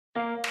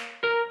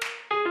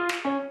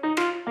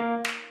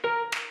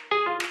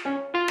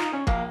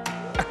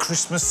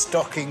Christmas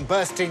stocking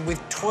bursting with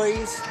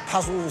toys,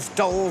 puzzles,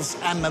 dolls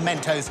and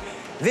mementos.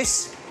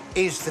 This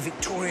is the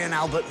Victoria and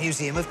Albert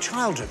Museum of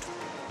Childhood.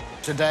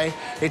 Today,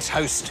 it's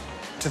host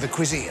to the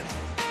Quizeum.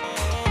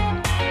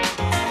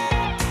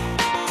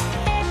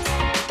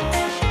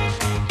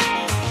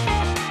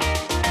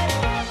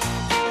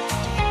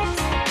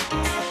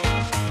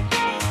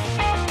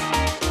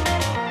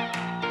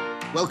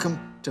 Welcome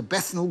to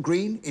Bethnal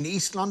Green in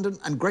East London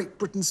and Great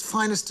Britain's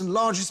finest and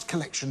largest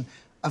collection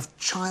of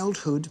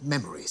childhood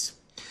memories.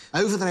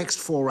 Over the next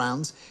 4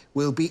 rounds,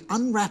 we'll be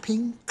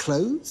unwrapping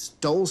clothes,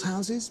 dolls'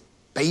 houses,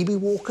 baby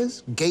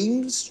walkers,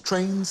 games,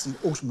 trains and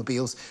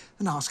automobiles,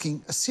 and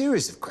asking a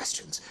series of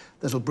questions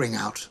that'll bring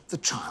out the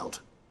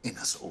child in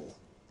us all.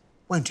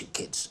 Won't it,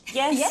 kids?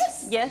 Yes.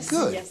 Yes. Yes.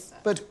 Good. Yes, sir.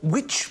 But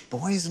which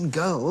boys and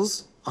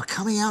girls are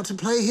coming out to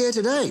play here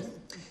today?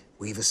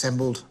 We've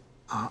assembled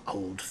our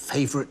old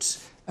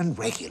favourites and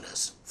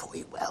regulars for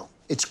you. Well,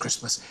 it's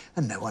Christmas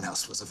and no one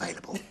else was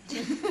available.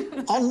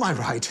 On my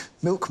right,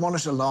 Milk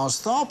Monitor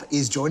Lars Tharp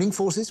is joining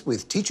forces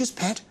with teacher's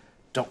pet,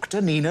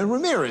 Dr. Nina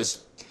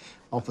Ramirez.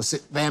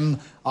 Opposite them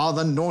are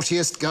the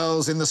naughtiest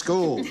girls in the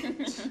school.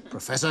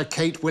 Professor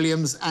Kate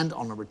Williams, and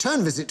on a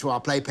return visit to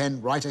our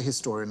playpen, writer,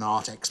 historian and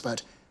art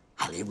expert,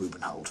 Hallie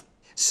Rubenhold.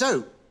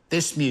 So,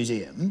 this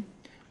museum,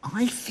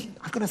 I think,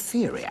 I've got a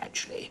theory,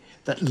 actually,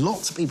 that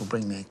lots of people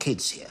bring their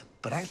kids here,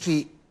 but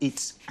actually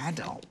it's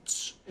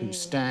adults who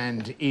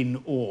stand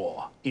in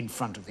awe in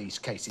front of these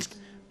cases.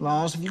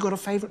 Lars, have you got a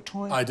favourite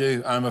toy? I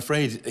do. I'm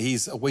afraid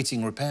he's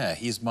awaiting repair.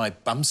 He's my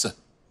bumser.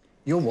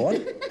 Your what?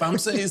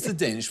 Bumser is the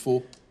Danish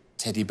for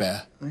teddy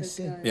bear. I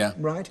see. Yeah.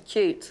 Right.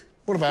 Cute.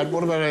 What about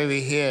over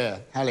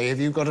here? Hallie, have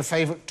you got a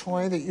favourite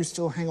toy that you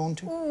still hang on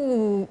to?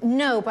 Ooh,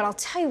 no, but I'll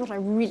tell you what I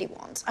really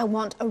want. I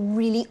want a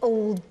really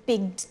old,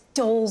 big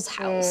doll's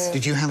house.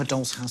 Did you have a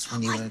doll's house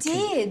when you were a kid?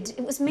 I did.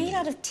 It was made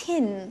out of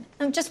tin.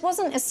 And it just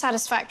wasn't as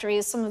satisfactory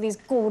as some of these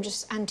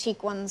gorgeous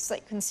antique ones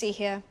that you can see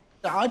here.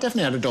 I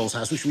definitely had a doll's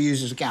house, which we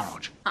used as a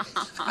garage.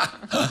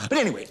 But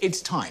anyway,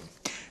 it's time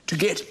to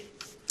get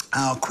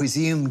our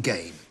Quizeum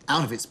game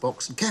out of its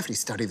box and carefully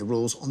study the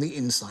rules on the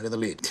inside of the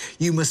lid.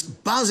 You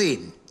must buzz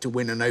in to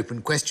win an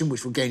open question,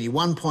 which will gain you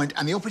 1 point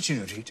and the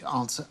opportunity to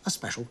answer a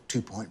special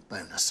 2-point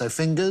bonus. So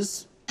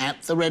fingers at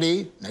the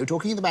ready, no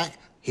talking in the back.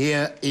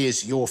 Here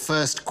is your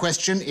first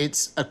question.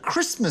 It's a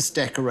Christmas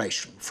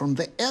decoration from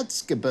the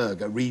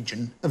Erzgebirge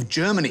region of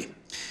Germany.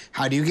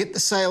 How do you get the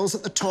sails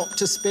at the top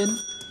to spin?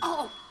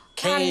 Oh,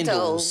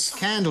 Candles.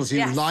 Candles. You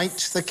Yes.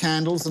 light the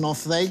candles and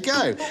off they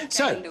go.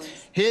 So,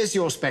 here's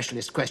your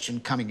specialist question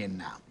coming in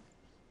now.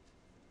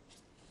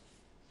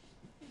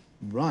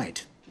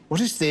 Right. What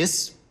is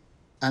this?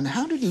 And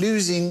how did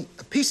losing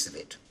a piece of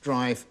it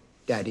drive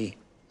Daddy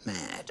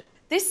mad?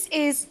 This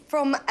is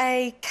from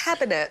a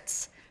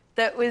cabinet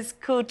that was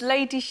called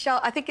I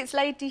think it's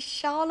Lady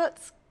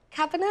Charlotte's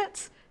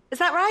cabinet. Is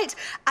that right?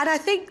 And I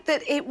think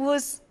that it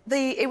was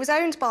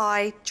owned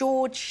by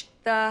George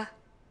the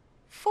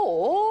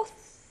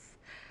Fourth.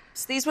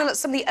 So these were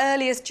some of the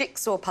earliest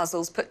jigsaw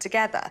puzzles put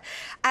together.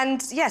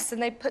 And yes,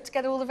 and they put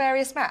together all the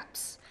various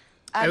maps.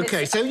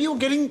 OK, so you're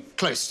getting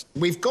close.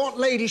 We've got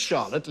Lady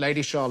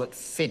Charlotte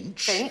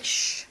Finch.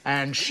 Finch.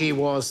 And she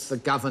was the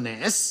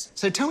governess.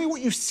 So tell me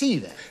what you see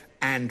there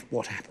and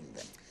what happened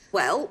then.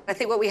 Well, I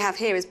think what we have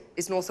here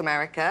is North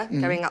America,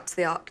 going up to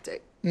the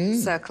Arctic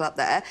Circle up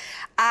there.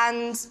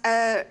 And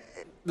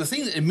The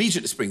thing that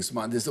immediately springs to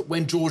mind is that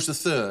when George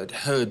III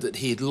heard that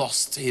he had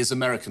lost his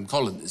American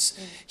colonies,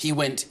 he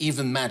went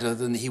even madder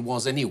than he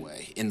was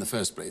anyway in the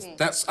first place.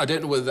 I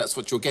don't know whether that's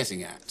what you're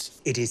getting at.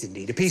 It is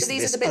indeed. A piece of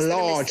these are this, the bits a that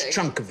are large missing.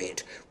 chunk of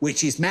it,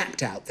 which is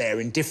mapped out there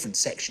in different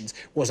sections,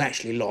 was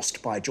actually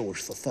lost by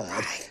George III.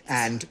 Right.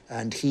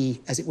 And he,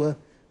 as it were,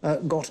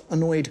 got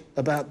annoyed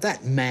about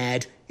that.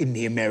 Mad in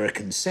the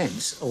American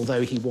sense,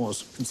 although he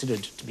was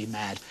considered to be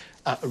mad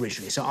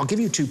originally. So I'll give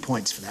you 2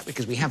 points for that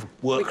because we have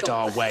worked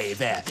our way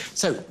there.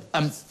 So,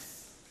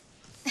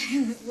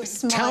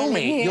 tell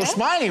me, here. you're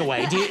smiling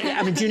away. Do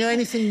you know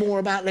anything more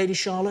about Lady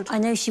Charlotte? I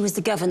know she was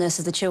the governess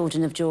of the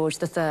children of George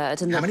III.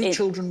 And How many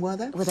children were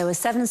there? Well, there were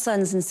 7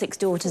 sons and 6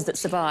 daughters that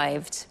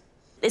survived.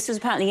 This was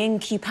apparently in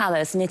Kew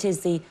Palace, and it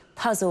is the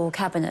puzzle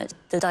cabinet,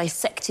 the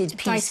dissected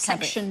piece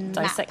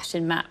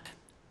dissection map.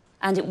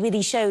 And it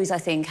really shows, I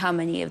think, how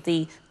many of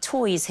the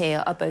toys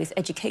here are both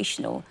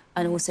educational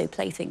and also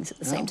playthings at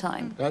the same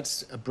time.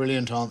 That's a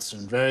brilliant answer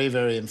and very,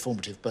 very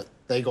informative, but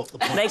they got the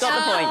point. They got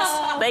the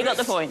points. They got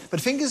the point.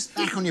 But fingers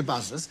back on your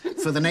buzzers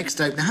for the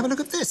next opener. Have a look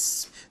at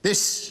this.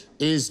 This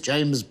is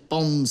James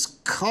Bond's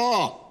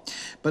car.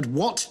 But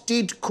what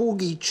did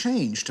Corgi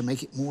change to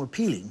make it more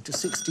appealing to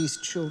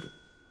 60s children?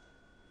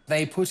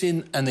 They put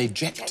in an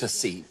ejector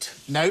seat.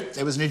 No,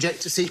 there was an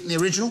ejector seat in the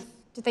original.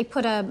 Did they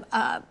put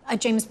a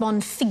James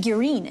Bond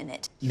figurine in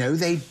it? No,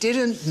 they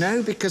didn't.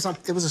 No, because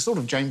there was a sort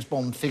of James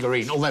Bond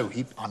figurine, although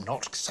I'm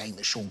not saying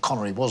that Sean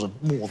Connery was a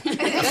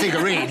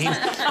figurine. He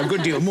was a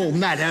good deal more than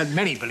that, and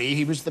many believe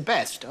he was the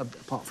best,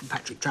 apart from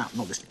Patrick Troughton,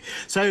 obviously.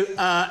 So,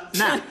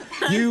 now,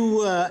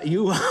 you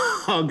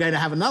are going to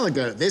have another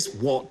go at this.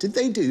 What did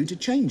they do to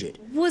change it?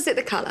 Was it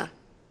the colour?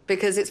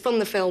 Because it's from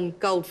the film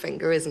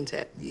Goldfinger, isn't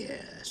it?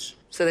 Yes.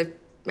 So they've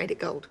made it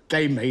gold.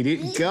 They made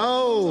it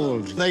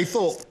gold. They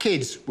thought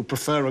kids would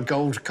prefer a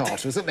gold car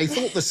to it. They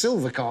thought the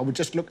silver car would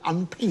just look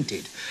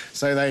unpainted.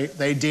 So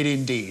they did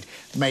indeed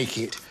make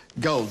it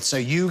gold. So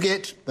you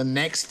get the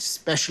next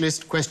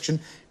specialist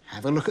question.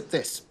 Have a look at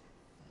this.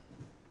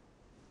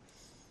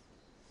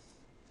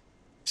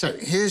 So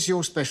here's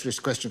your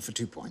specialist question for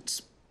 2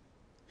 points.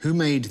 Who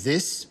made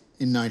this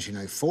in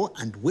 1904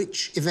 and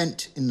which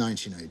event in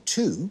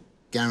 1902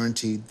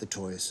 guaranteed the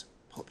toy's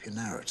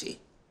popularity?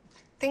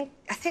 I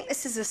think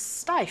this is a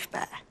Steiff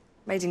bear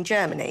made in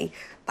Germany,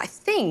 but I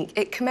think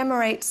it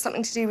commemorates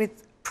something to do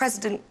with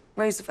President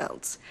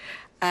Roosevelt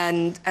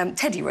and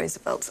Teddy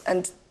Roosevelt.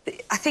 And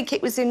I think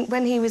it was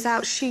when he was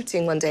out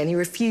shooting one day and he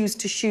refused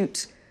to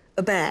shoot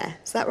a bear.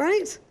 Is that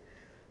right?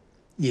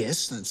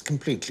 Yes, that's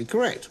completely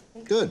correct.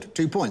 Good,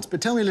 2 points.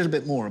 But tell me a little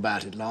bit more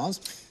about it,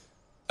 Lars.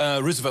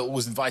 Roosevelt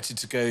was invited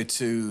to go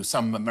to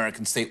some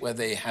American state where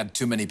they had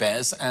too many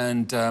bears,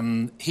 and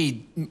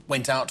he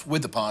went out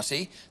with the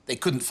party. They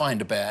couldn't find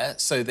a bear,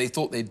 so they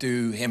thought they'd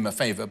do him a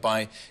favour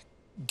by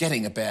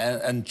getting a bear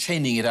and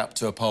chaining it up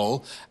to a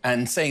pole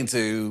and saying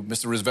to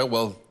Mr. Roosevelt,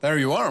 well, there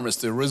you are,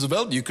 Mr.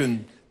 Roosevelt, you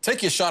can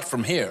take your shot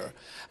from here.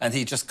 And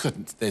he just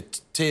couldn't. The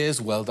tears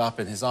welled up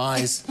in his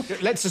eyes.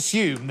 Let's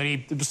assume that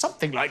it was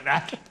something like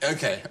that.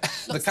 OK.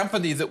 The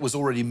company that was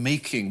already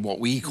making what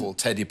we call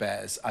teddy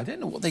bears, I don't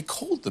know what they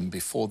called them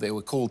before they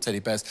were called teddy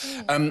bears,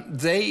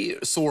 they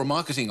saw a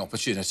marketing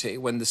opportunity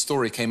when the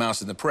story came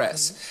out in the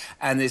press,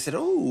 and they said,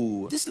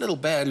 oh, this little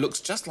bear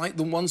looks just like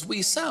the ones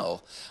we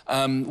sell.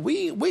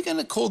 We're going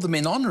to call them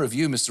in honour of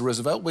you, Mr.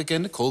 Roosevelt, we're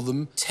going to call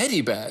them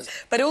teddy bears.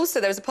 But also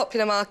there was a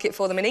popular market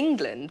for them in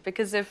England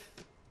because of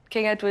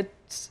King Edward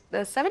VII,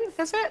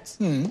 is it?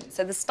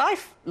 So the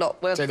Steiff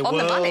lot were on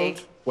the money.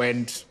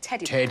 Went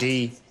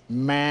Teddy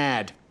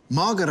mad.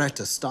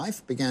 Margareta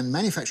Steiff began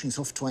manufacturing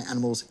soft toy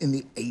animals in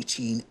the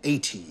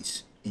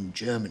 1880s in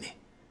Germany.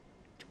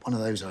 One of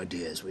those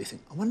ideas where you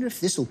think, I wonder if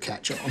this will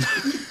catch on.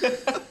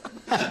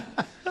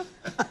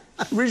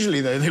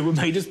 Originally, though, they were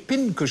made as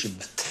pin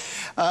cushions.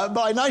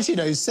 By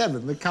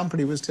 1907, the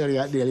company was turning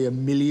out nearly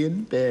 1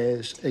 million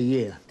bears a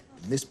year.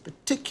 And this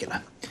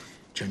particular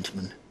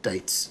gentleman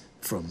dates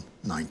from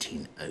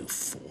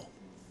 1904.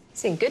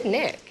 It's in good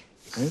nick.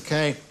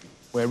 OK,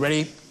 we're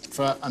ready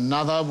for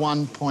another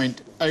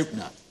 1-point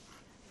opener.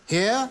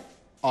 Here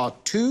are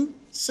 2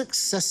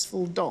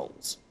 successful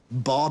dolls,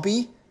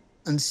 Barbie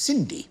and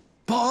Cindy.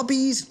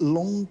 Barbie's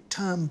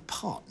long-term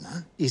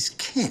partner is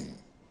Ken,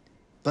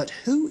 but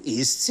who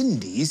is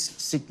Cindy's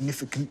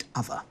significant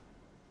other?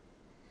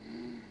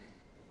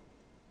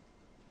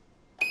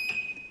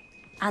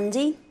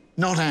 Andy?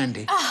 Not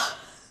Andy.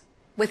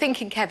 We're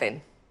thinking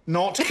Kevin.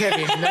 Not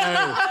Kevin,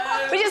 no.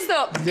 We just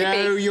thought,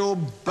 No, you're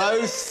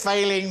both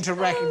failing to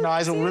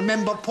recognise or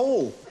remember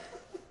Paul.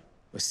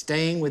 We're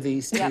staying with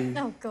these two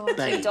Oh, God.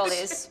 babes.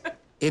 Dollies.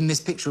 In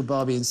this picture of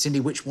Barbie and Cindy,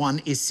 which one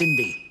is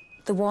Cindy?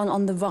 The one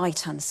on the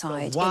right-hand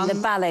side, One in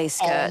the ballet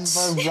skirt.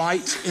 on the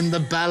right in the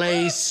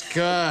ballet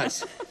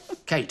skirt.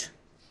 Kate,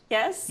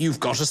 Yes?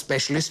 you've got a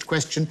specialist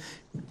question.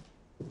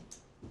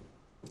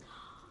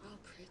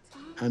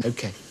 And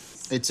OK.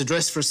 It's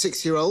addressed for a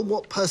 6-year-old.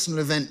 What personal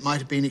event might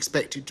have been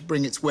expected to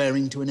bring its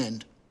wearing to an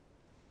end?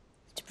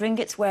 To bring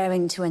its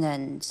wearing to an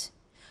end.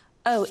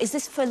 Oh, is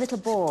this for a little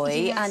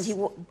boy? Yes. And he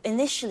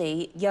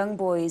initially, young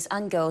boys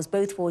and girls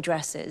both wore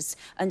dresses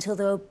until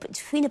they were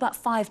between about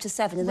 5 to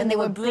 7, and then they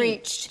were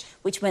breeched,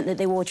 which meant that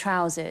they wore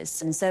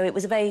trousers. And so it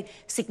was a very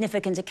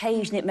significant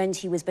occasion. It meant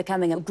he was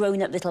becoming a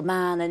grown-up little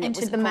man, and Entered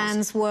it was the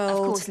man's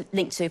world. Of course,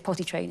 linked to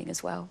potty training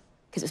as well,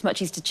 because it's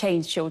much easier to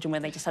change children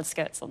when they just had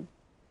skirts on.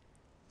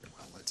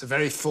 It's a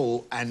very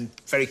full and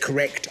very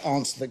correct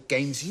answer that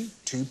gains you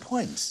 2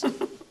 points.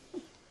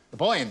 The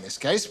boy in this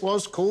case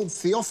was called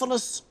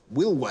Theophilus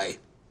Wilway.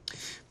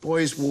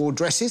 Boys wore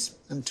dresses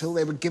until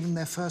they were given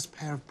their first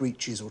pair of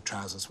breeches or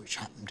trousers, which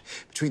happened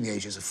between the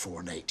ages of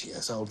 4 and 8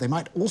 years old. They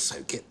might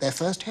also get their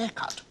first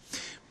haircut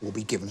or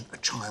be given a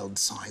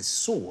child-sized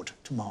sword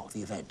to mark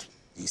the event.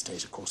 These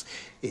days, of course,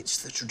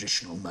 it's the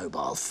traditional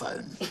mobile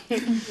phone.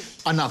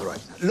 Another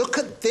opener. Look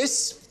at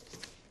this.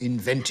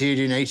 Invented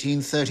in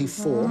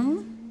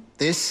 1834.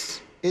 This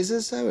is a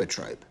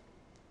zoetrope,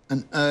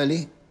 an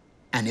early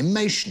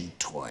animation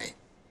toy.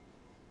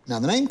 Now,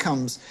 the name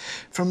comes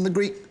from the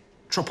Greek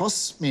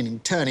tropos, meaning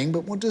turning,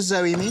 but what does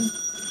Zoe mean?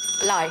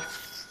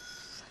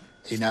 life.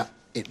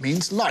 It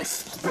means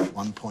life.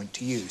 1 point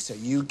to you, so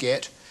you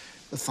get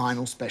the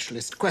final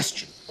specialist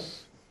question.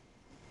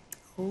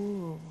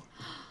 Ooh.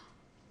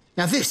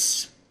 Now,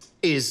 this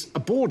is a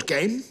board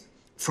game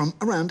from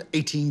around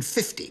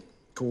 1850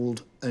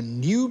 called A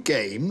New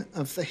Game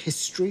of the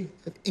History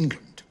of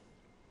England.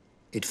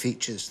 It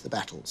features the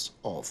battles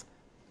of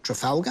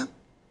Trafalgar,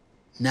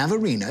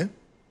 Navarino,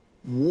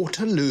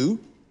 Waterloo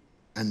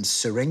and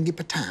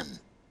Seringapatam.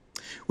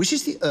 Which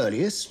is the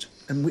earliest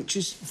and which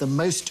is the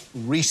most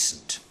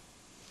recent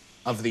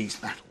of these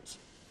battles?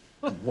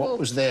 And what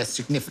was their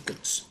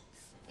significance?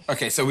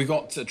 OK, so we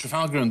got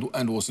Trafalgar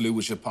and Waterloo,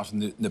 which are part of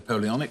the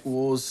Napoleonic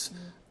Wars.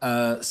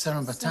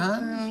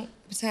 Seringapatam?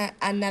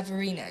 And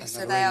Navarino.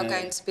 So they are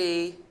going to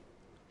be...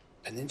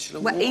 Peninsular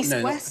What, War? East, No,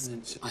 not West?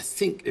 Peninsula. I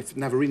think if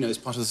Navarino is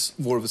part of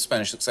the War of the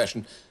Spanish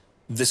Succession,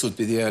 this would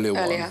be the earlier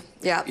one. Earlier,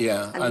 yeah.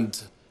 Yeah,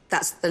 and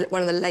that's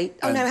one of the late...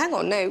 Oh, no, hang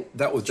on, no.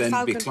 that would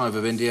then be Clive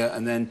of India,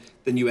 and then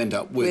you end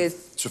up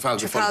with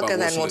Trafalgar followed by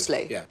then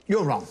Waterloo. Yeah.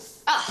 You're wrong.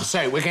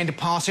 So we're going to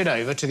pass it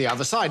over to the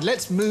other side.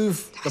 Let's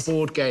move the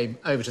board game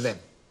over to them.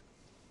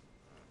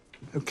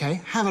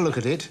 OK, have a look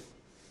at it.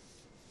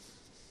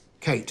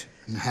 Kate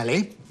and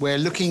Hallie, we're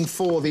looking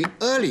for the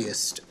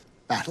earliest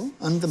battle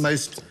and the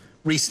most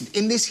recent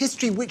in this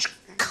history, which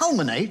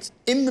culminates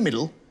in the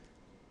middle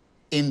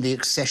in the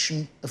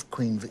accession of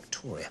Queen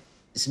Victoria.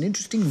 It's an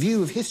interesting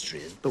view of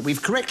history, but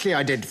we've correctly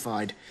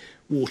identified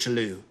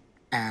Waterloo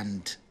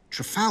and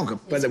Trafalgar,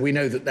 whether we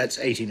know that that's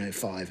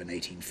 1805 and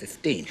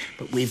 1815.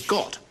 But we've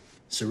got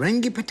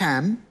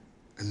Seringapatam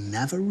and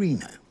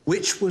Navarino.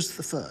 Which was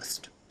the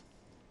first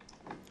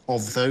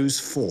of those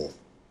four?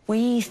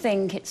 We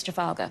think it's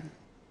Trafalgar.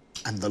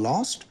 And the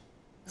last?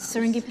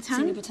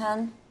 Seringapatam?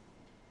 Seringapatam.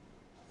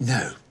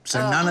 No. So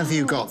none of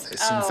you got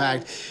this. In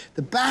fact,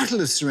 the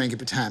Battle of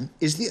Seringapatam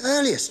is the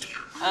earliest.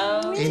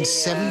 In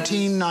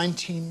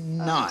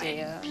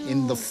 1799,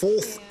 in the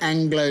Fourth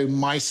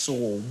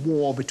Anglo-Mysore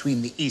War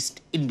between the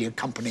East India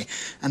Company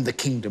and the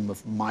Kingdom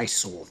of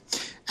Mysore.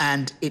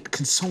 And it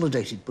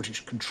consolidated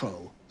British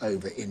control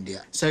over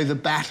India. So the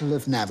Battle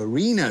of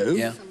Navarino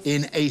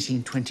in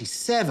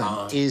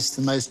 1827 is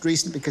the most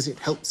recent because it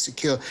helped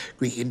secure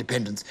Greek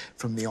independence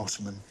from the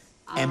Ottoman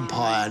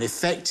Empire. And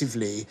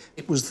effectively,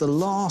 it was the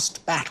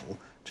last battle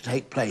to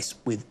take place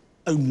with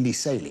only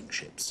sailing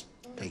ships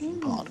taking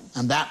part.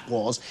 And that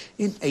was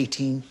in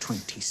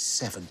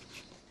 1827.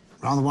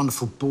 Rather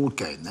wonderful board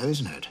game, though,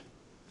 isn't it?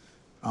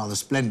 Rather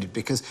splendid,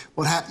 because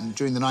what happened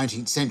during the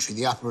 19th century,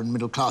 the upper and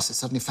middle classes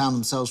suddenly found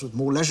themselves with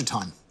more leisure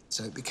time.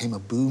 So it became a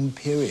boom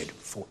period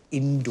for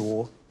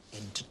indoor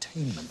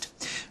entertainment.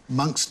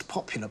 Amongst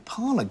popular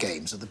parlour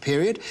games of the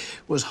period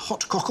was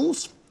Hot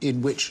Cockles,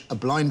 in which a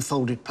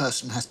blindfolded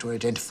person has to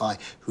identify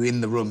who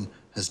in the room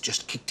has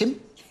just kicked him,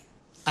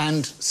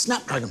 and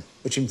Snapdragon,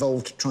 which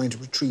involved trying to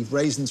retrieve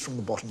raisins from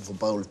the bottom of a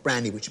bowl of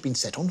brandy which had been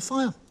set on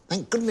fire.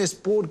 Thank goodness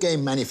board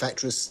game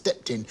manufacturers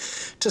stepped in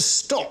to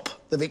stop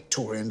the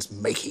Victorians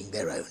making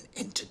their own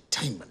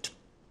entertainment.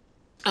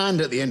 And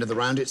at the end of the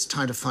round, it's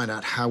time to find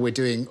out how we're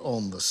doing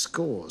on the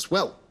scores.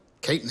 Well,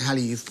 Kate and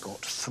Hallie, you've got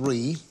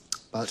 3,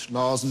 but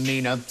Lars and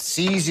Nina,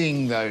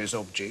 seizing those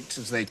objects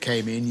as they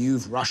came in,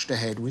 you've rushed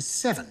ahead with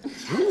 7.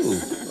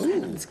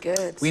 That's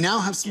good. We now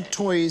have some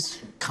toys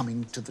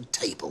coming to the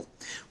table,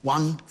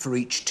 1 for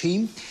each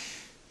team.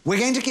 We're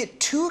going to get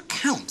 2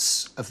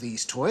 accounts of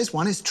these toys.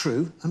 1 is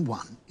true and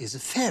 1 is a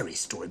fairy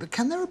story. But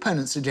can their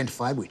opponents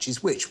identify which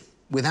is which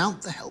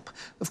without the help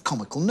of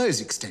comical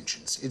nose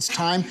extensions? It's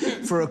time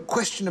for a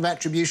question of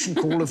attribution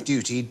Call of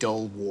Duty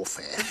Doll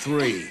Warfare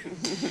 3.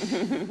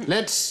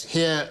 Let's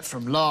hear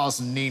from Lars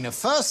and Nina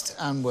first,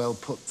 and we'll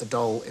put the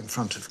doll in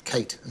front of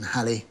Kate and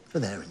Hallie for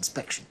their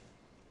inspection.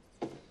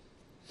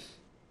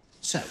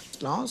 So,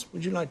 Lars,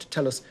 would you like to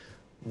tell us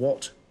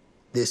what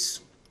this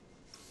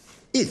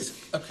is?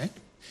 OK.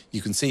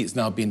 You can see it's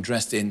now been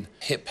dressed in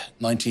hip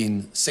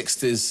 1960s,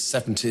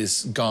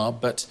 70s garb,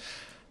 but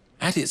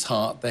at its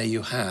heart, there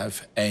you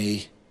have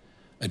a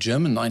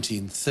German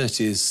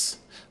 1930s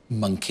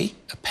monkey,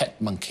 a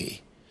pet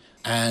monkey.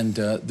 And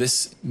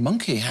this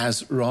monkey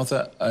has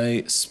rather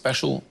a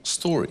special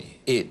story.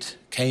 It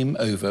came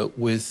over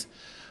with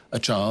a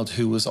child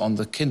who was on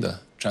the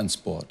Kinder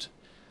transport,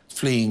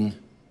 fleeing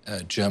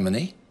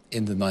Germany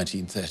in the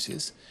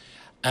 1930s.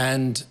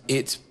 And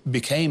it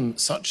became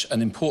such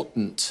an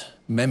important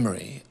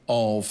memory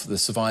of the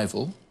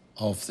survival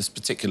of this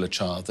particular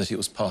child that it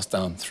was passed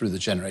down through the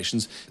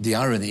generations. The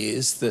irony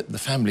is that the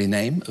family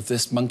name of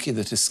this monkey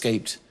that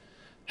escaped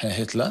Herr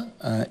Hitler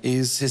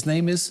his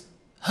name is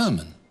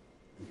Hermann.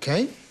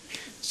 OK.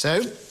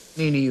 So,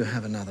 Nina, you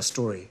have another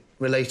story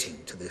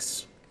relating to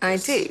this I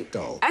do.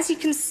 doll. As you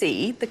can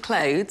see, the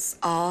clothes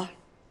are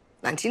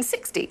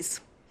 1960s.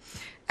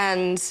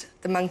 And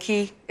the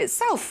monkey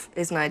itself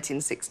is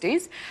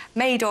 1960s,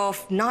 made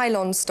of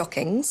nylon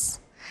stockings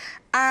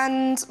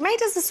and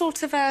made as a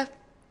sort of a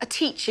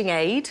teaching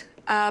aid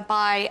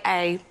by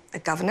a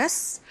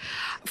governess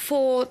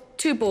for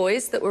 2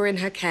 boys that were in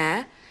her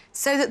care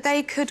so that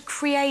they could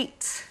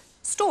create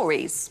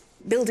stories,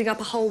 building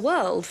up a whole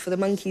world for the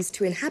monkeys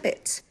to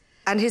inhabit.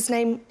 And his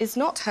name is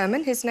not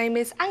Hermann, his name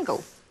is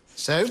Angle.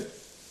 So,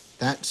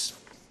 that's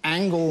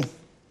Angle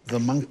the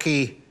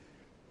monkey,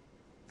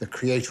 the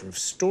creator of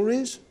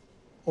stories,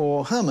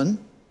 or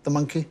Hermann, the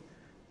monkey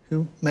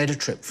who made a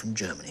trip from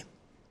Germany?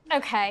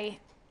 OK.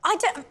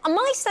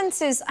 My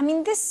sense is, I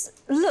mean, this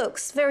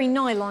looks very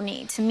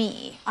nylon-y to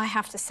me, I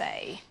have to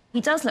say. He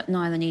does look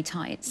nylon-y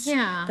tights.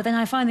 Yeah. But then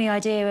I find the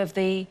idea of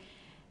the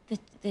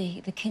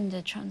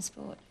Kinder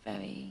transport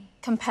very...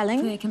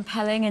 Compelling? Very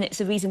compelling, and it's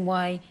the reason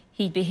why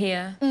he'd be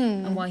here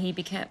and why he'd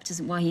be kept,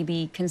 why he'd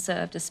be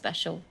conserved as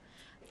special.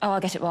 Oh, I'll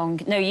get it wrong.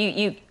 No,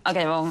 I'll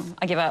get it wrong.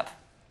 I give up.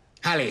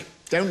 Hallie,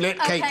 don't let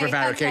Kate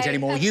prevaricate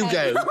anymore. You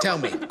go, tell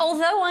me.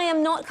 Although I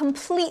am not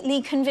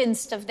completely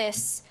convinced of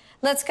this,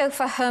 let's go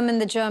for Herman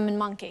the German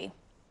monkey.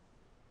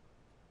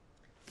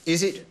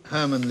 Is it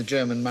Herman the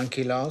German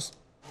monkey, Lars?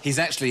 He's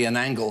actually an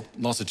Angle,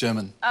 not a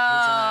German.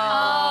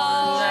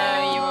 Oh,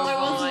 no, you were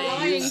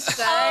lying.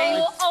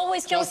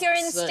 Always go with your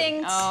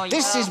instinct.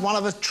 This is one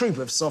of a troupe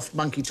of soft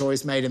monkey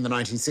toys made in the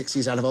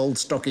 1960s out of old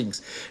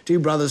stockings. Two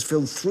brothers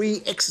filled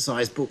 3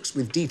 exercise books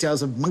with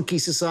details of monkey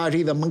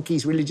society, the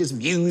monkey's religious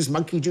views,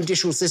 monkey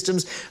judicial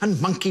systems, and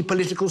monkey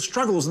political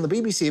struggles. And the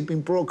BBC have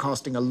been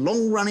broadcasting a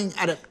long-running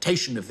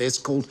adaptation of this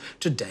called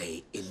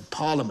Today in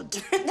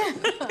Parliament.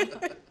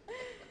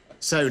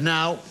 So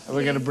now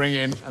we're going to bring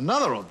in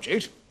another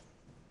object.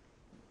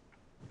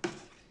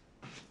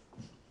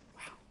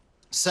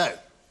 So,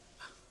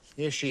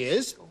 here she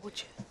is.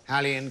 Gorgeous.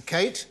 Hallie and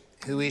Kate.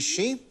 Who is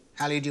she?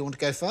 Hallie, do you want to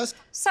go first?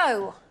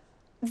 So,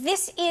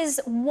 this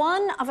is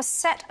one of a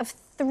set of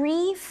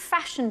 3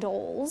 fashion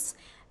dolls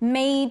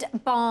made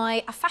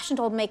by a fashion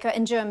doll maker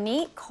in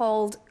Germany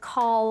called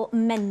Karl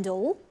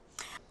Mendel.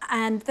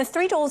 And the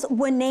 3 dolls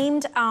were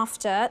named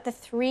after the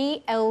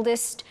 3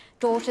 eldest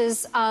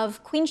daughters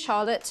of Queen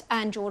Charlotte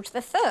and George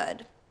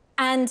III.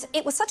 And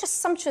it was such a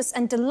sumptuous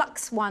and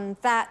deluxe one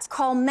that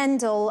Karl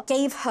Mendel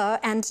gave her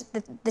and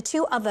the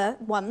 2 other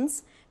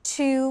ones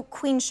to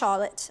Queen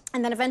Charlotte.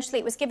 And then eventually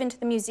it was given to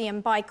the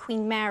museum by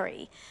Queen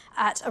Mary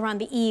at around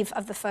the eve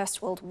of the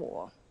First World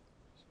War.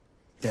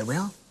 There we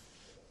are.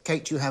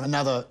 Kate, you have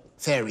another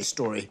fairy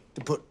story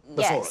to put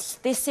before us.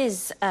 This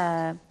is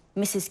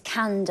Mrs.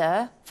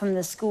 Candor from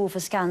the School for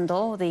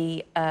Scandal,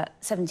 the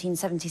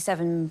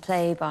 1777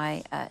 play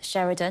by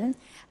Sheridan.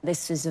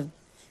 This was a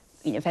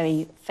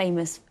very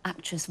famous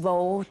actress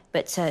role,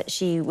 but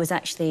she was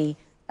actually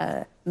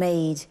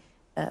made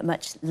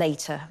much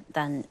later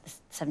than the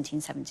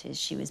 1770s.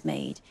 She was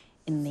made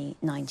in the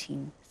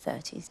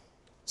 1930s.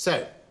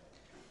 So,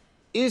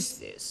 is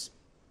this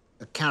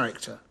a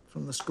character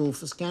from the School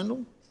for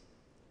Scandal?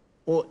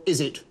 Or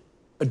is it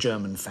a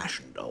German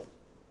fashion doll?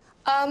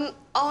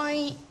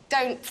 I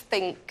don't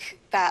think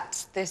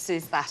that this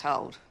is that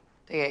old,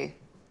 do you?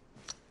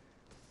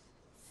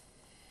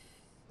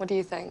 What do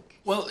you think?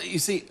 Well, you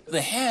see, the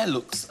hair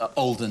looks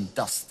old and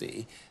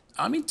dusty.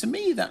 I mean, to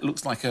me, that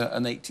looks like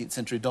an 18th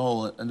century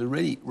doll, and a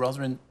really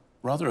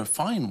rather a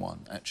fine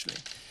one, actually.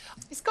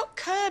 It's got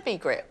Kirby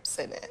grips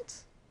in it.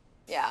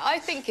 Yeah, I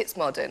think it's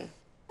modern.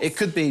 It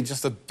could be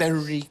just a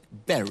very,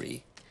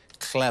 very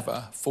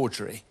clever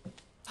forgery.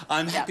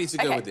 I'm happy to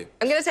go with you.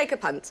 I'm going to take a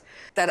punt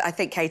that I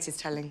think Kate is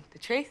telling the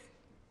truth.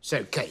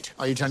 So, Kate,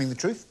 are you telling the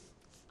truth?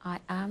 I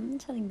am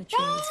telling the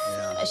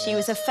truth. She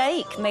was a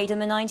fake made in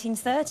the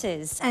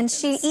 1930s. And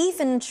she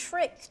even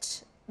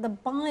tricked the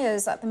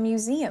buyers at the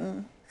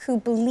museum who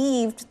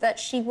believed that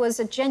she was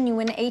a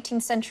genuine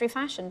 18th century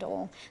fashion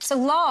doll. So,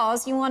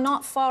 Lars, you are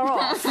not far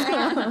off.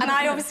 And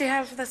I obviously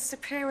have the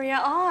superior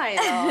eye,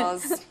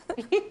 Lars.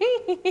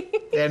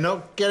 They're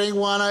not getting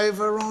one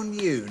over on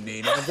you,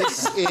 Nina.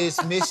 This is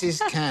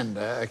Mrs.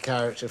 Candor, a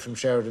character from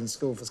Sheridan's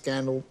School for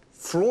Scandal,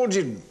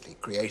 fraudulently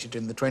created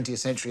in the 20th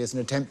century as an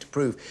attempt to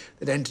prove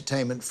that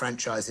entertainment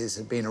franchises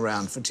had been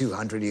around for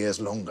 200 years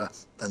longer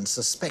than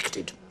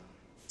suspected.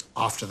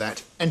 After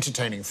that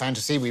entertaining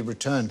fantasy, we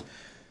return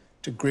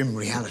to grim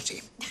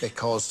reality,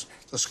 because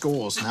the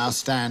scores now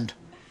stand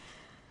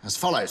as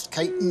follows.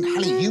 Kate and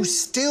Hallie, you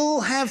still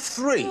have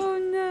 3. Oh,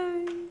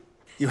 no.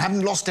 You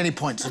haven't lost any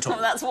points at all.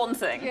 Well, that's one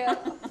thing. Yeah.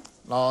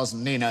 Lars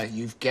and Nina,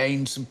 you've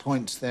gained some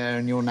points there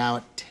and you're now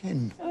at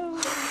 10.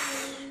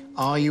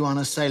 Are you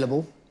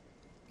unassailable?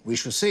 We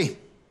shall see,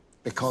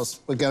 because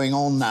we're going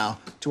on now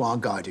to our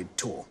guided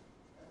tour.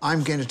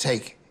 I'm going to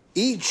take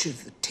each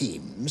of the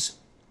teams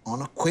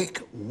on a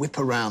quick whip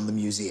around the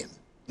museum.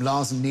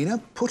 Lars and Nina,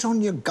 put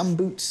on your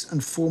gumboots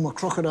and form a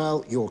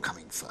crocodile. You're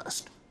coming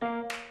first.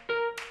 I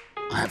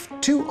have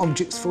 2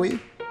 objects for you,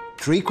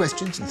 3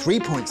 questions and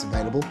 3 points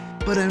available,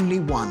 but only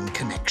 1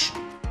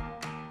 connection.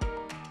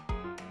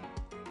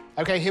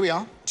 OK, here we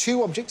are,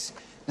 2 objects.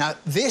 Now,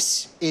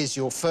 this is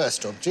your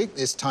first object,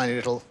 this tiny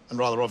little and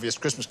rather obvious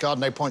Christmas card,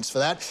 no points for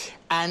that.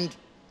 And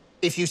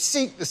if you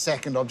seek the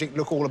second object,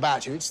 look all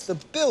about you, it's the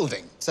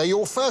building. So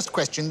your first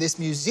question, this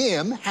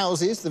museum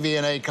houses the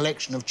V&A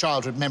collection of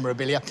childhood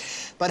memorabilia,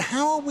 but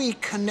how are we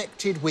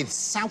connected with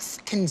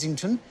South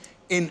Kensington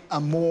in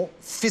a more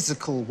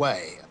physical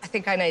way? I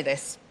think I know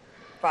this.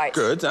 Right.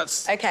 Good,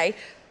 that's... OK.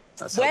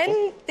 That's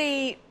when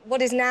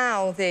what is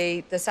now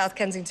the South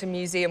Kensington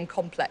Museum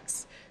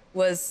complex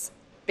was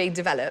being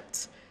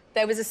developed,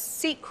 there was a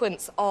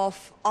sequence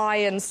of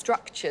iron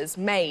structures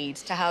made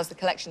to house the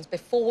collections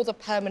before the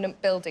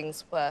permanent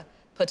buildings were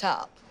put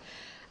up.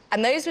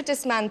 And those were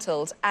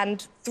dismantled,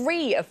 and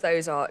 3 of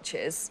those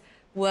arches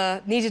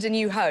needed a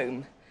new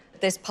home.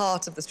 This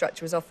part of the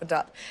structure was offered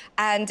up,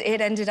 and it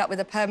ended up with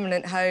a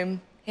permanent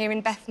home here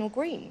in Bethnal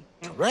Green.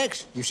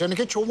 Correct. You certainly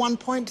get your 1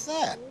 point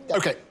there.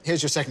 OK,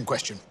 here's your second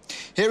question.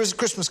 Here is a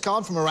Christmas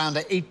card from around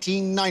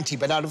 1890,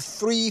 but out of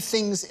 3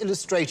 things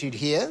illustrated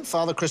here,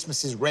 Father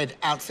Christmas's red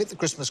outfit, the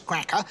Christmas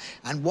cracker,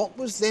 and what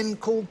was then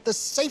called the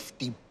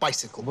safety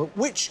bicycle, but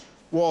which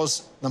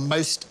was the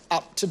most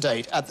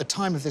up-to-date at the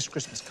time of this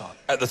Christmas card?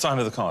 At the time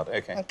of the card,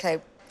 OK. OK.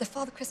 The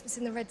Father Christmas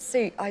in the red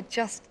suit, I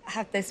just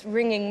have this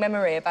ringing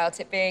memory about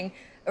it being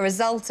a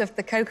result of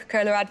the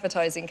Coca-Cola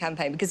advertising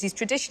campaign, because he's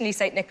traditionally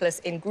St. Nicholas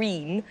in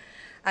green,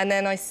 and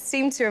then I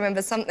seem to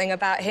remember something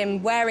about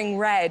him wearing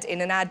red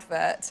in an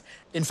advert.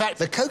 In fact,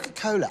 the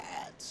Coca-Cola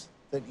ads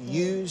that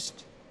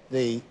used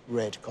the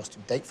red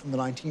costume date from the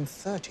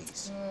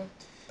 1930s.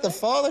 The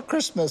Father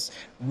Christmas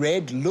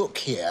red look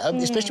here,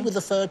 especially with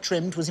the fur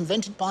trimmed, was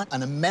invented by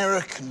an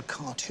American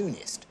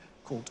cartoonist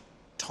called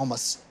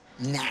Thomas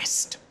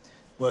Nast,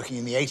 working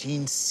in the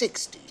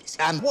 1860s.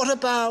 And what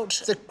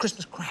about the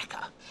Christmas cracker?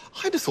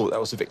 I'd have thought that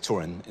was a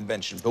Victorian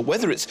invention, but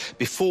whether it's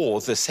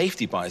before the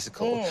safety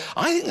bicycle,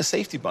 I think the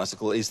safety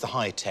bicycle is the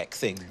high-tech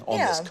thing on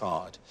this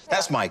card.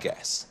 That's my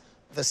guess.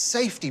 The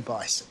safety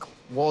bicycle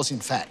was,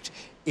 in fact,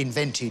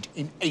 invented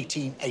in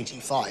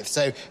 1885.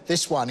 So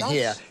this one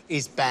here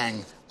is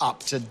bang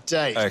up to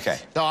date. OK.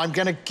 So I'm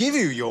going to give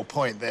you your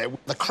point there.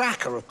 The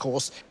cracker, of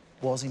course,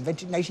 was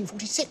invented in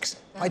 1846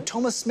 by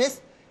Thomas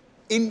Smith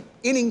in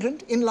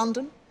England, in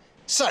London.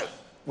 So,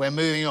 we're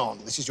moving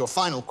on. This is your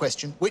final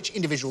question. Which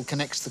individual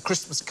connects the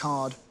Christmas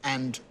card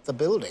and the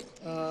building?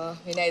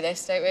 We know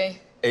this, don't we?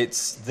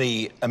 It's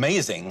the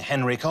amazing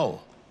Henry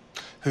Cole,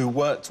 who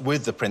worked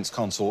with the Prince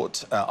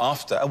Consort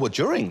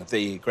during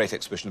the Great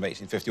Exhibition of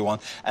 1851,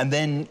 and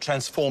then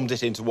transformed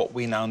it into what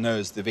we now know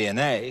as the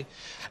V&A.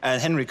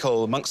 And Henry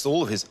Cole, amongst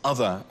all of his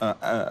other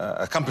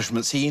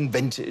accomplishments, he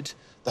invented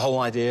the whole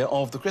idea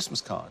of the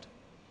Christmas card.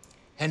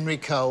 Henry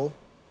Cole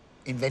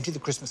invented the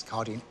Christmas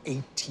card in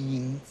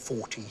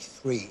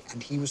 1843,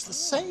 and he was the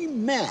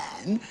same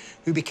man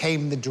who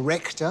became the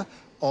director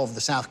of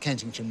the South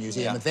Kensington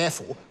Museum and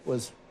therefore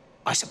was,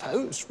 I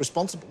suppose,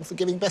 responsible for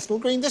giving Bethnal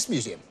Green this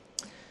museum.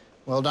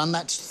 Well done,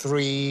 that's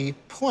 3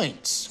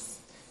 points.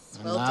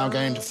 I'm now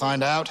going to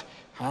find out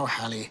how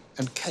Hallie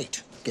and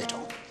Kate get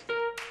on.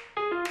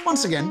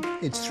 Once again,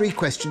 it's 3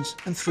 questions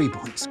and 3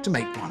 points to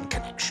make 1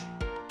 connection.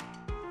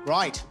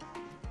 Right,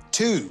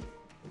 2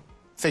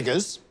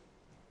 figures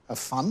of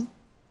fun.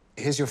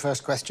 Here's your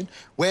first question.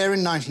 Where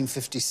in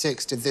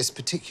 1956 did this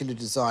particular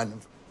design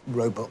of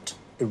robot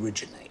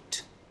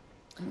originate?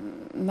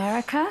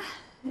 America?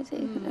 Is it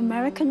an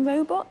American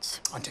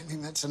robot? I don't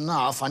think that's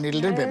enough. I need a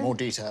little bit more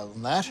detail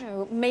than that.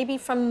 No, maybe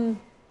from,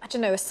 I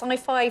don't know, a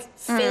sci-fi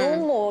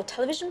film or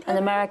television An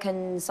program?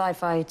 American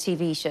sci-fi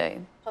TV show.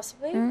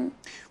 Possibly.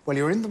 Well,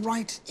 you're in the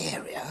right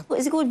area. What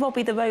is it called?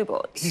 Robbie the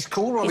Robot? He's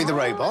called Robbie the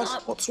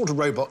Robot. What sort of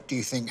robot do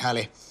you think,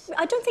 Hallie?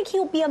 I don't think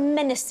he'll be a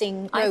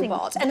menacing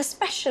robot, and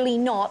especially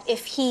not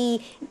if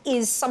he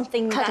is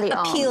something that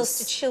appeals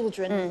to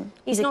children.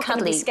 He's not going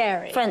to be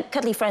scary.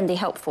 Cuddly, friendly,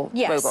 helpful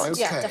robot. OK.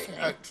 Yeah,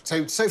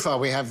 definitely. So far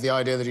we have the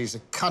idea that he's a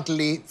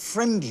cuddly,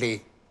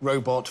 friendly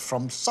robot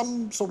from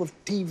some sort of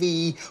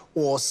TV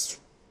or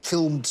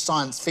filmed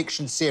science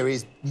fiction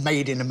series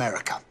made in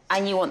America.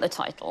 And you want the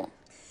title?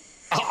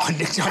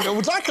 I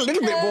would like a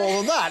little bit more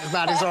than that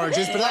about his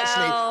origins, but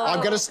actually, I'm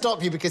going to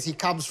stop you because he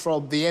comes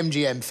from the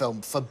MGM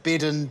film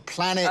Forbidden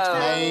Planet,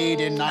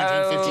 made in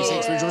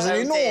 1956, which was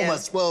an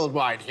enormous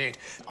worldwide hit.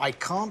 I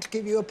can't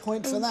give you a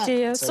point for that.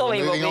 Dear. So Sorry,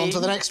 we're moving Robbie. on to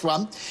the next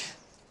one.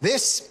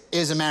 This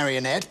is a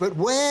marionette, but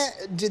where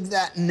did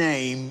that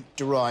name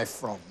derive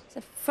from? It's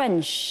a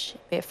French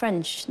name.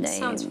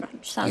 Sounds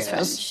French. Sounds Yes.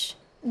 French.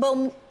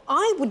 Well,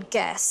 I would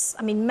guess,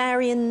 I mean,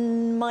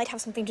 Marion might have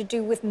something to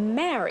do with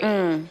Mary.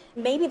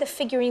 Maybe the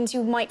figurines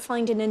you might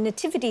find in a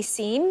nativity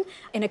scene,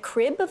 in a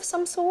crib of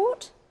some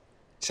sort?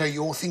 So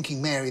you're thinking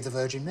Mary the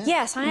Virgin Mary?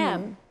 Yes, I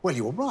am. Well,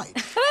 you're right.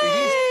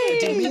 It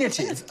is a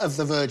diminutive of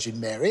the Virgin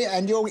Mary,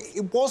 and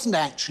it wasn't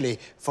actually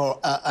for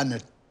a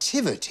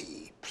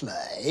nativity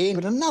play,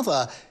 but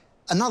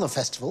another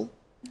festival,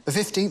 the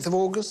 15th of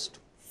August.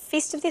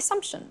 Feast of the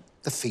Assumption.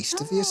 The Feast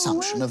of the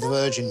Assumption of the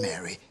Virgin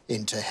Mary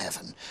into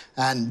heaven.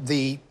 And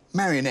the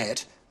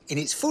marionette, in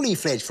its fully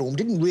fledged form,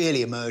 didn't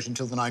really emerge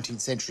until the 19th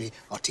century,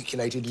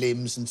 articulated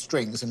limbs and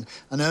strings, and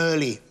an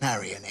early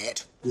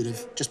marionette would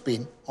have just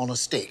been on a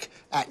stick,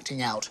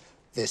 acting out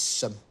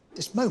this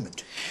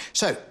moment.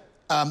 So,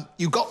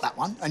 you got that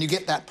one, and you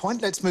get that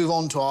point. Let's move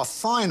on to our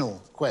final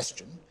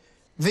question.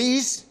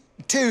 These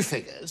 2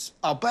 figures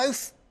are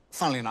both,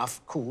 funnily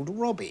enough, called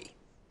Robbie.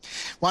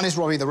 One is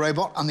Robbie the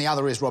Robot and the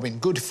other is Robin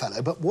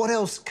Goodfellow, but what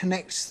else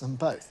connects them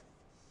both?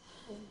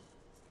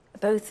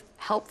 Both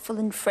helpful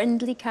and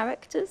friendly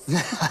characters.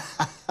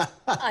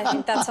 I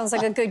think that sounds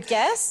like a good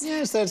guess.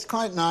 Yes, that's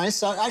quite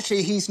nice.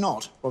 Actually, he's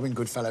not. Robin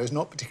Goodfellow is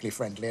not particularly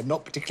friendly and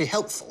not particularly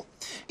helpful.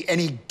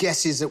 Any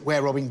guesses at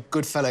where Robin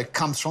Goodfellow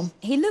comes from?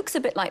 He looks a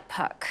bit like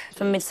Puck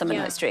from Midsummer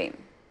Night's Dream.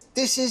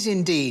 This is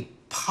indeed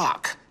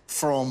Puck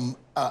from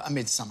A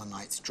Midsummer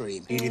Night's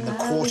Dream. Reading the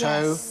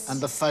quarto and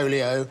the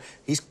folio.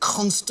 He's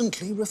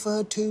constantly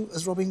referred to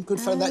as Robin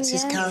Goodfellow. That's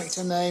his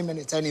character name, and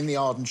it's only in the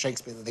Arden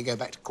Shakespeare that they go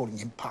back to calling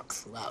him Puck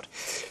throughout.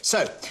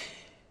 So,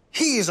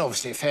 he is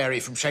obviously a fairy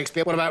from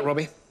Shakespeare. What about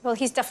Robbie? Well,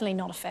 he's definitely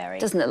not a fairy.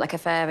 Doesn't look like a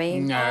fairy.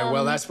 No,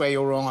 well, that's where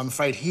you're wrong, I'm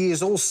afraid. He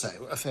is also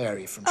a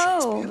fairy from Shakespeare.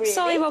 Oh, really?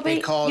 Sorry, Robbie.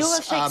 Because, you're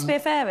a Shakespeare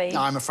fairy?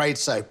 I'm afraid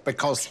so,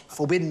 because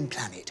Forbidden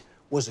Planet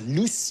was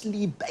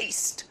loosely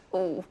based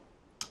on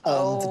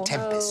The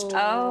Tempest.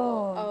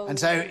 Oh. And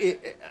so,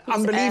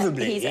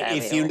 unbelievably,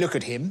 if you look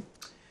at him,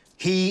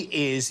 he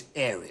is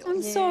Ariel.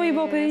 I'm sorry,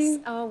 Robbie.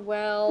 Oh,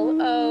 well,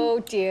 oh,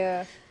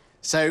 dear.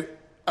 So,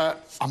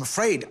 I'm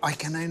afraid I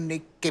can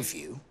only give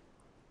you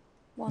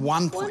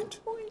one point.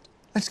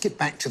 Let's get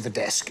back to the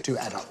desk to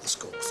add up the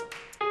scores.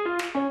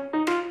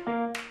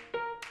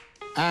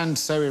 And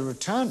so we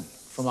return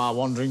from our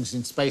wanderings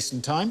in space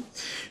and time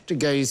to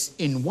gaze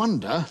in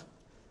wonder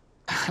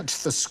at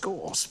the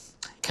scores.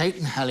 Kate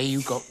and Hallie,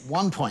 you got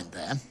 1 point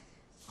there.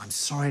 I'm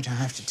sorry to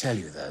have to tell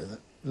you, though, that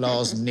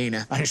Lars and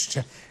Nina managed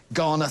to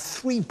garner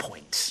 3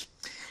 points,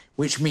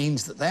 which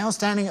means that they are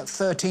standing at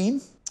 13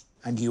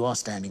 and you are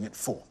standing at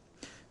 4.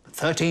 But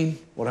 13,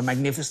 what a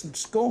magnificent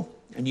score.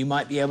 And you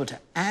might be able to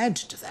add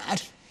to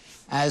that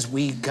as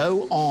we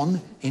go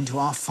on into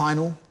our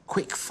final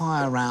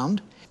quick-fire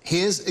round.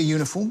 Here's a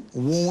uniform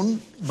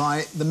worn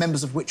by the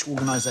members of which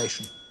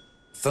organisation?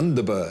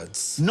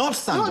 Thunderbirds. Not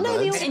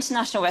Thunderbirds.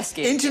 International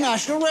Rescue.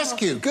 International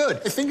Rescue,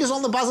 good. Fingers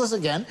on the buzzers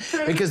again,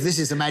 because this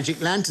is a Magic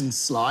Lantern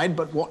slide,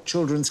 but what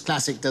children's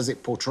classic does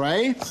it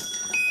portray?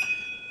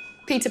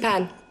 Peter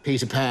Pan.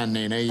 Peter Pan,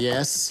 Nina,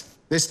 yes.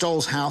 This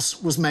doll's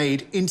house was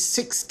made in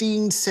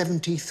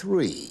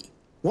 1673.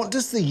 What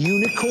does the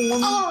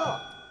unicorn...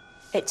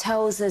 It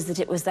tells us that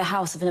it was the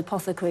house of an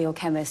apothecary or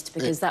chemist,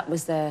 because that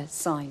was their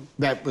sign.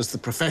 That was the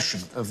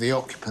profession of the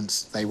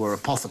occupants. They were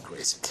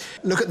apothecaries.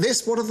 Look at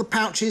this. What are the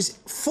pouches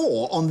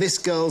for on this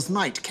girl's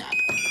nightcap?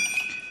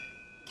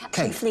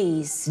 Catching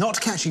fleas.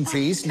 Not catching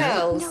fleas, no.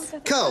 Curls.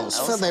 Curls.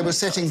 So they were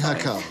setting her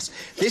curls.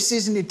 This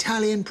is an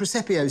Italian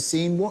Presepio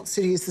scene. What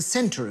city is the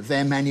centre of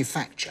their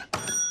manufacture?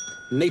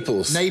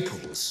 Naples.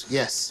 Naples,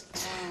 yes.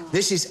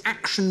 This is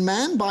Action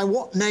Man. By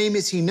what name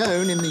is he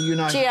known in the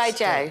United States?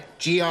 G.I. Joe.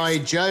 G.I.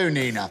 Joe,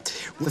 Nina.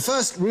 The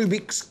first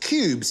Rubik's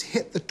Cubes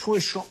hit the toy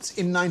shops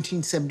in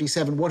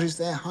 1977. What is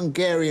their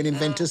Hungarian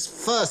inventor's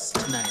first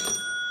name?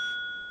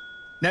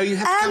 No, you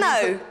have to...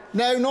 Ermo.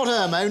 No, not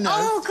Ermo, no.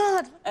 Oh,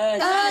 God.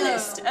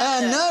 Ernest.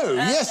 No,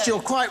 yes, you're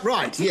quite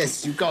right.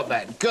 Yes, you got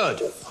that. Good.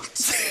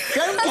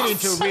 Don't get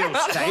into a real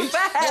state.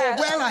 You're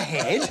well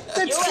ahead.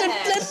 Let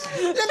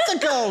the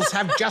girls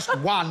have just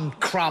one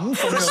crumb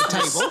from your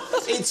table.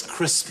 It's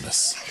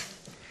Christmas.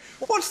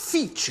 What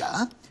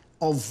feature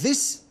of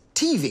this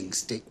teething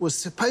stick was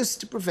supposed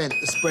to prevent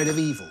the spread of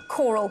evil?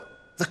 Coral.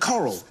 The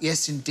coral,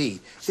 yes, indeed.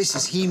 This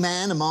is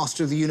He-Man, a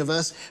master of the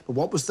universe. But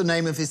what was the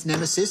name of his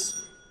nemesis?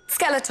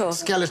 Skeletor.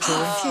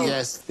 Skeletor,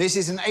 yes. This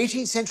is an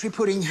 18th century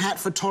pudding hat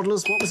for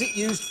toddlers. What was it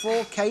used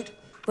for, Kate?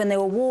 When they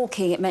were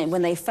walking, it meant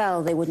when they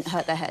fell, they wouldn't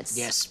hurt their heads.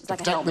 Yes, It's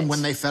like a protect them helmet.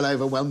 when they fell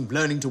over while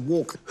learning to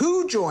walk.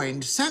 Who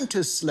joined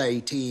Santa's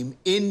sleigh team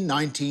in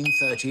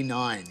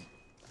 1939?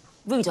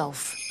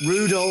 Rudolph.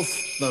 Rudolph,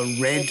 the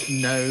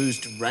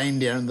red-nosed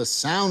reindeer, and the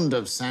sound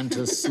of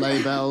Santa's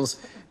sleigh bells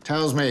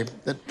tells me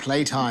that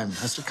playtime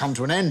has to come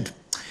to an end.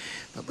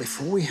 But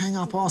before we hang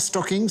up our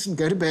stockings and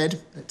go to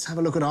bed, let's have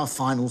a look at our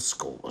final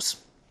scores.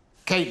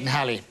 Kate and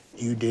Hallie,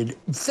 you did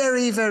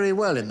very, very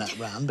well in that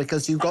round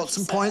because you got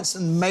some points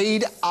and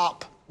made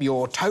up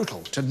your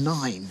total to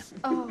 9.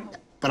 Oh.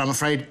 But I'm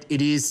afraid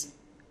it is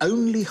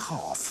only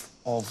half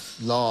of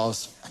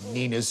Lars and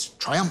Nina's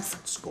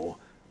triumphant score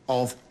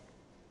of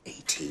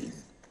 18.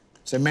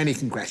 So many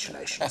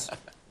congratulations.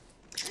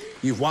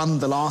 You've won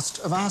the last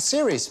of our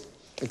series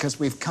because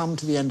we've come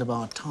to the end of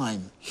our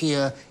time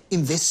here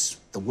in this,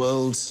 the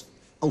world's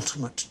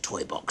ultimate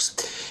toy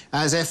box.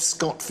 As F.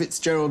 Scott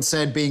Fitzgerald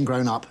said, being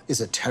grown up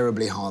is a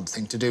terribly hard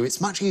thing to do.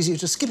 It's much easier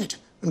to skip it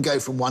and go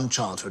from one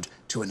childhood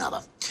to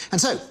another. And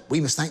so,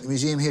 we must thank the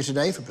museum here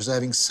today for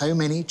preserving so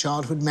many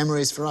childhood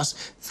memories for us.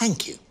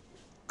 Thank you.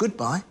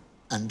 Goodbye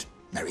and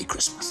Merry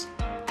Christmas.